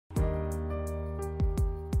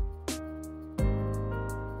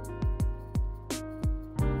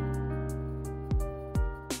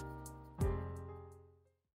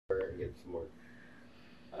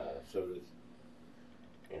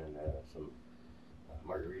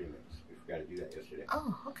margarita mix. We forgot to do that yesterday.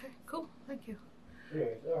 Oh, okay, cool. Thank you.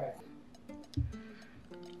 Anyways, all right.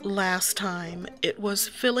 Last time, it was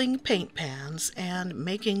filling paint pans and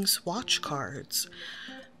making swatch cards.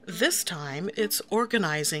 This time, it's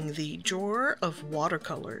organizing the drawer of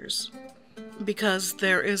watercolors. Because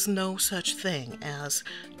there is no such thing as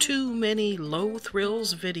too many low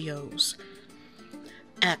thrills videos.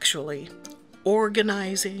 Actually,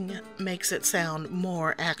 organizing makes it sound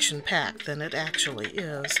more action-packed than it actually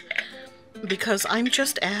is, because I'm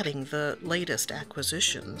just adding the latest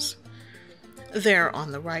acquisitions. They're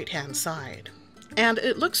on the right-hand side, and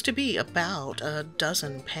it looks to be about a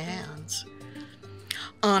dozen pans.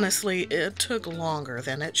 Honestly, it took longer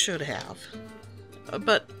than it should have.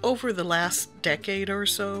 But over the last decade or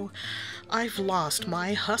so, I've lost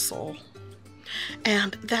my hustle.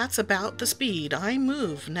 And that's about the speed I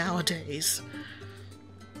move nowadays.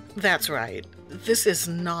 That's right, this is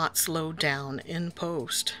not slowed down in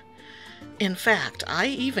post. In fact, I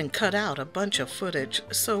even cut out a bunch of footage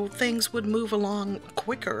so things would move along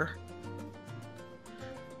quicker.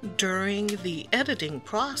 During the editing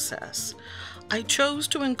process, I chose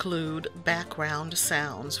to include background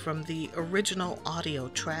sounds from the original audio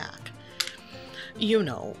track. You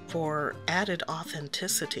know, for added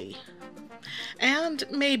authenticity. And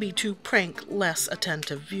maybe to prank less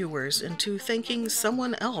attentive viewers into thinking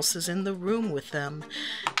someone else is in the room with them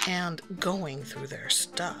and going through their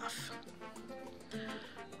stuff.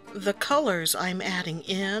 The colors I'm adding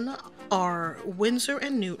in are Winsor &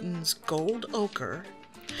 Newton's Gold Ochre,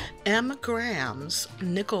 M. Graham's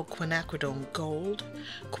Nickel Quinacridone Gold,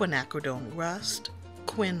 Quinacridone Rust,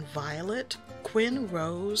 Quin Violet, Quin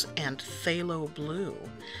Rose, and Phthalo Blue,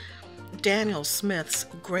 Daniel Smith's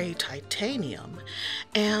Gray Titanium,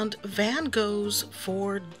 and Van Gogh's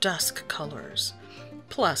 4 Dusk colors,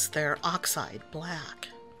 plus their Oxide Black.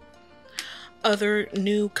 Other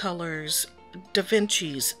new colors, Da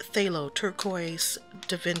Vinci's Phthalo Turquoise,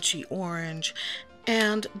 Da Vinci Orange,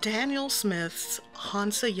 and Daniel Smith's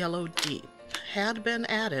Hansa Yellow Deep had been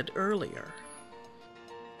added earlier.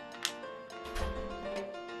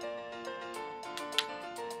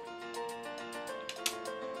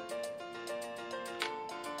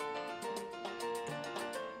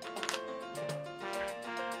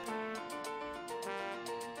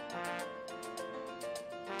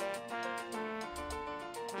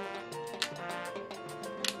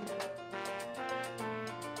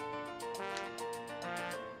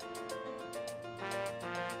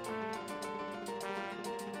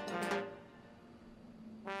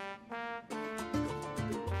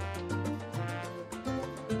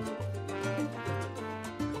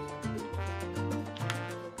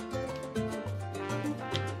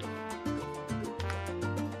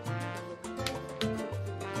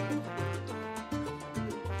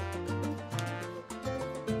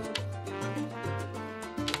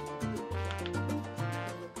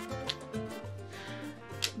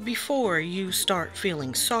 Before you start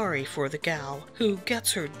feeling sorry for the gal who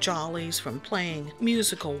gets her jollies from playing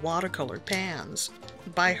musical watercolor pans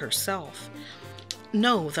by herself,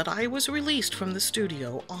 know that I was released from the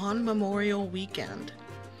studio on Memorial Weekend.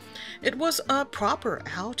 It was a proper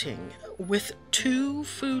outing with 2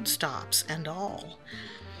 food stops and all.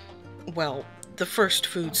 Well, the first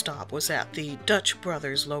food stop was at the Dutch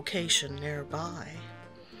Brothers location nearby.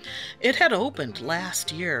 It had opened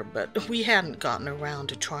last year, but we hadn't gotten around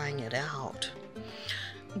to trying it out.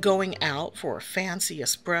 Going out for a fancy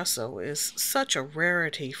espresso is such a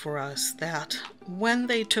rarity for us that when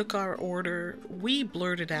they took our order, we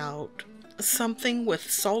blurted out, "Something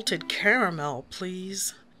with salted caramel,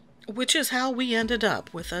 please," which is how we ended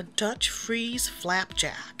up with a Dutch freeze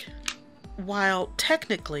flapjack. While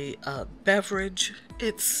technically a beverage,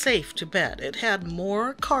 it's safe to bet it had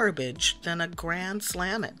more garbage than a Grand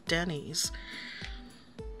Slam at Denny's.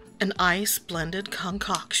 An ice-blended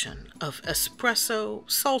concoction of espresso,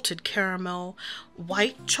 salted caramel,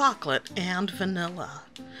 white chocolate, and vanilla.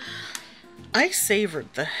 I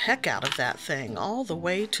savored the heck out of that thing all the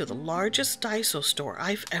way to the largest Daiso store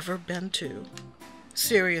I've ever been to.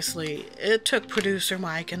 Seriously, it took producer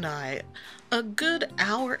Mike and I a good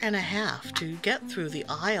hour and a half to get through the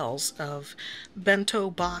aisles of bento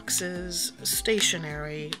boxes,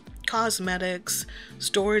 stationery, cosmetics,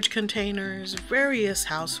 storage containers, various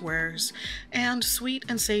housewares, and sweet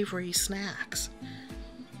and savory snacks.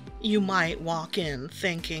 You might walk in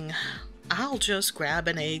thinking, "I'll just grab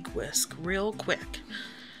an egg whisk real quick,"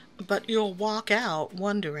 but you'll walk out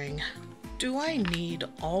wondering, "Do I need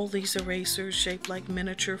all these erasers shaped like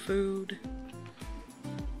miniature food?"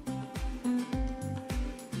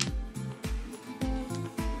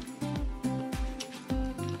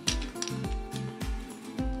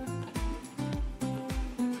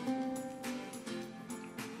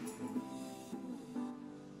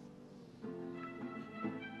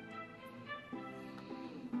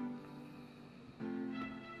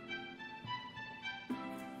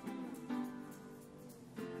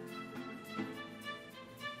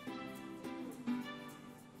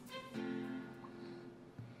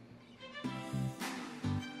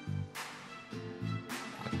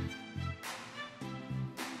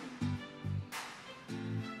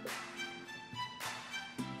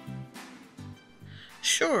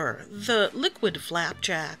 Sure, the liquid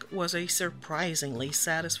flapjack was a surprisingly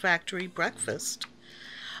satisfactory breakfast.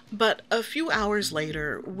 But a few hours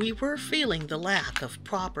later, we were feeling the lack of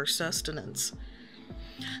proper sustenance.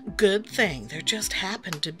 Good thing there just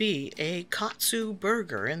happened to be a katsu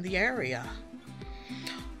burger in the area.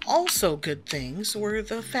 Also good things were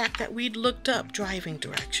the fact that we'd looked up driving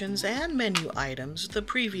directions and menu items the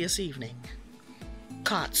previous evening.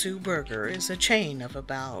 Katsu Burger is a chain of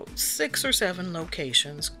about 6 or 7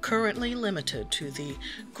 locations currently limited to the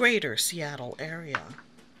greater Seattle area.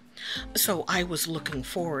 So I was looking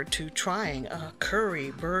forward to trying a curry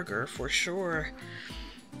burger for sure.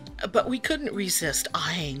 But we couldn't resist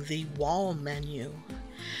eyeing the wall menu.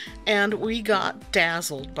 And we got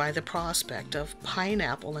dazzled by the prospect of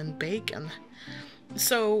pineapple and bacon.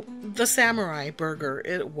 So the samurai burger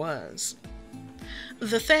it was.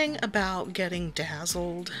 The thing about getting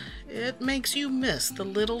dazzled, it makes you miss the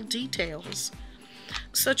little details,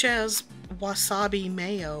 such as wasabi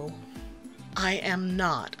mayo. I am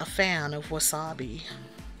not a fan of wasabi.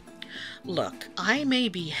 Look, I may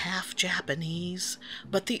be half Japanese,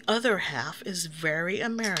 but the other half is very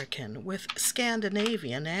American with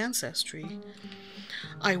Scandinavian ancestry.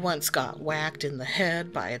 I once got whacked in the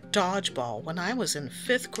head by a dodgeball when I was in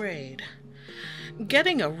 5th grade.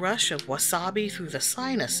 Getting a rush of wasabi through the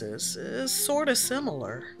sinuses is sort of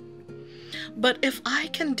similar. But if I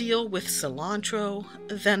can deal with cilantro,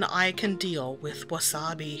 then I can deal with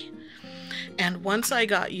wasabi. And once I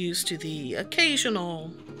got used to the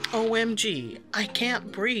occasional OMG, I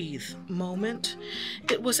can't breathe moment,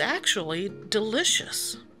 it was actually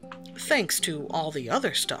delicious. Thanks to all the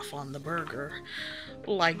other stuff on the burger,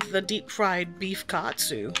 like the deep-fried beef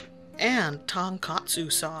katsu and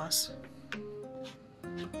tonkatsu sauce.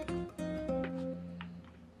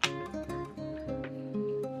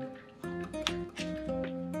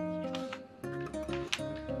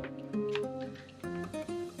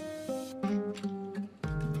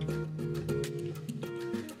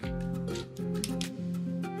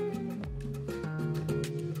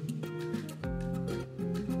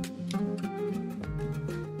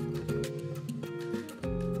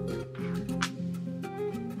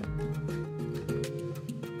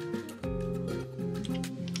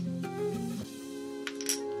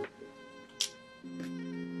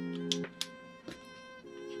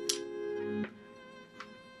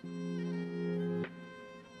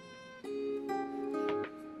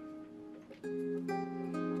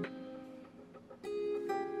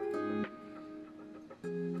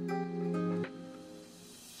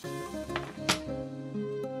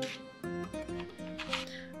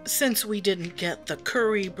 Since we didn't get the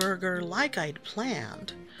curry burger like I'd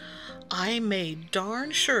planned, I made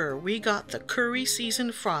darn sure we got the curry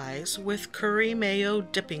seasoned fries with curry mayo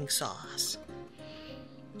dipping sauce.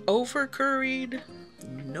 Over curried?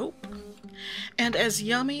 Nope. And as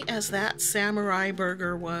yummy as that samurai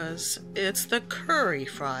burger was, it's the curry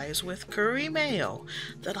fries with curry mayo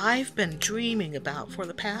that I've been dreaming about for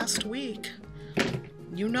the past week.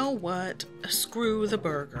 You know what? Screw the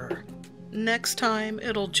burger. Next time,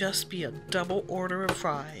 it'll just be a double order of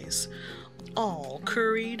fries, all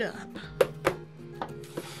curried up.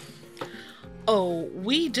 Oh,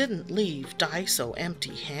 we didn't leave Daiso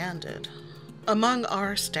empty-handed. Among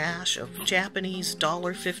our stash of Japanese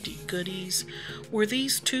 $1.50 goodies were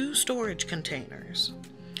these 2 storage containers,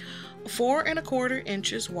 4 1/4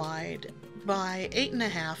 inches wide by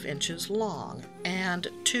 8.5 inches long and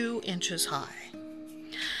 2 inches high.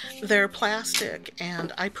 They're plastic,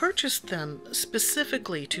 and I purchased them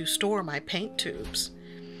specifically to store my paint tubes.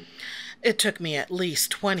 It took me at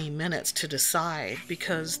least 20 minutes to decide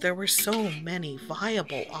because there were so many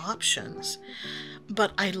viable options,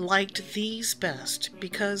 but I liked these best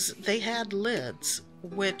because they had lids,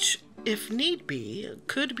 which, if need be,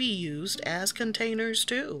 could be used as containers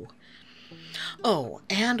too. Oh,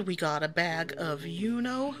 and we got a bag of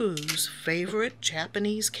you-know-who's favorite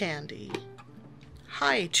Japanese candy.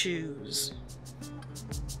 Hi, choose.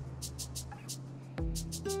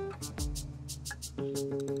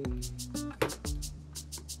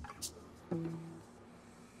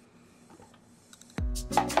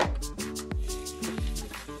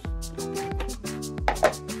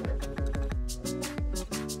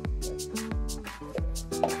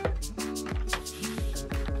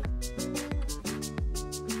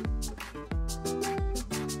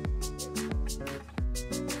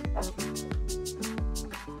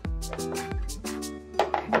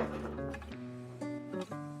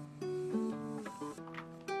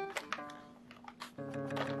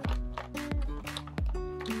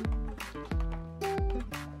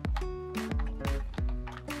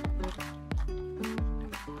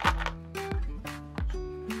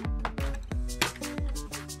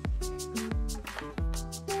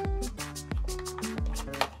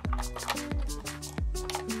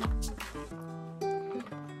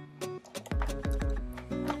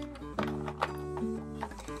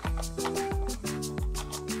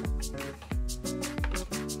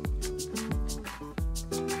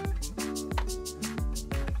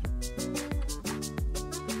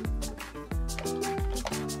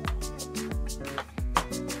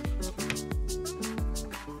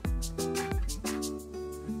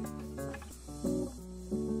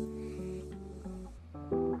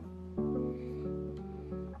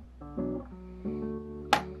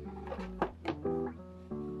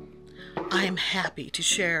 I'm happy to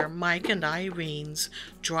share Mike and Irene's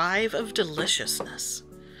Drive of Deliciousness,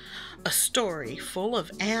 a story full of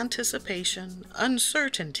anticipation,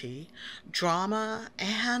 uncertainty, drama,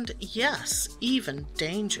 and yes, even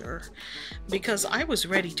danger, because I was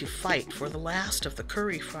ready to fight for the last of the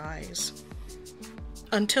curry fries.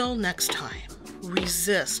 Until next time,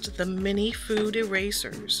 resist the mini food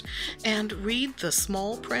erasers and read the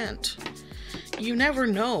small print. You never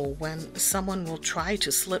know when someone will try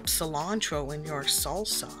to slip cilantro in your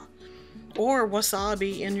salsa or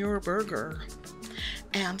wasabi in your burger.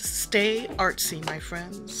 And stay artsy, my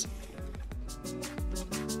friends.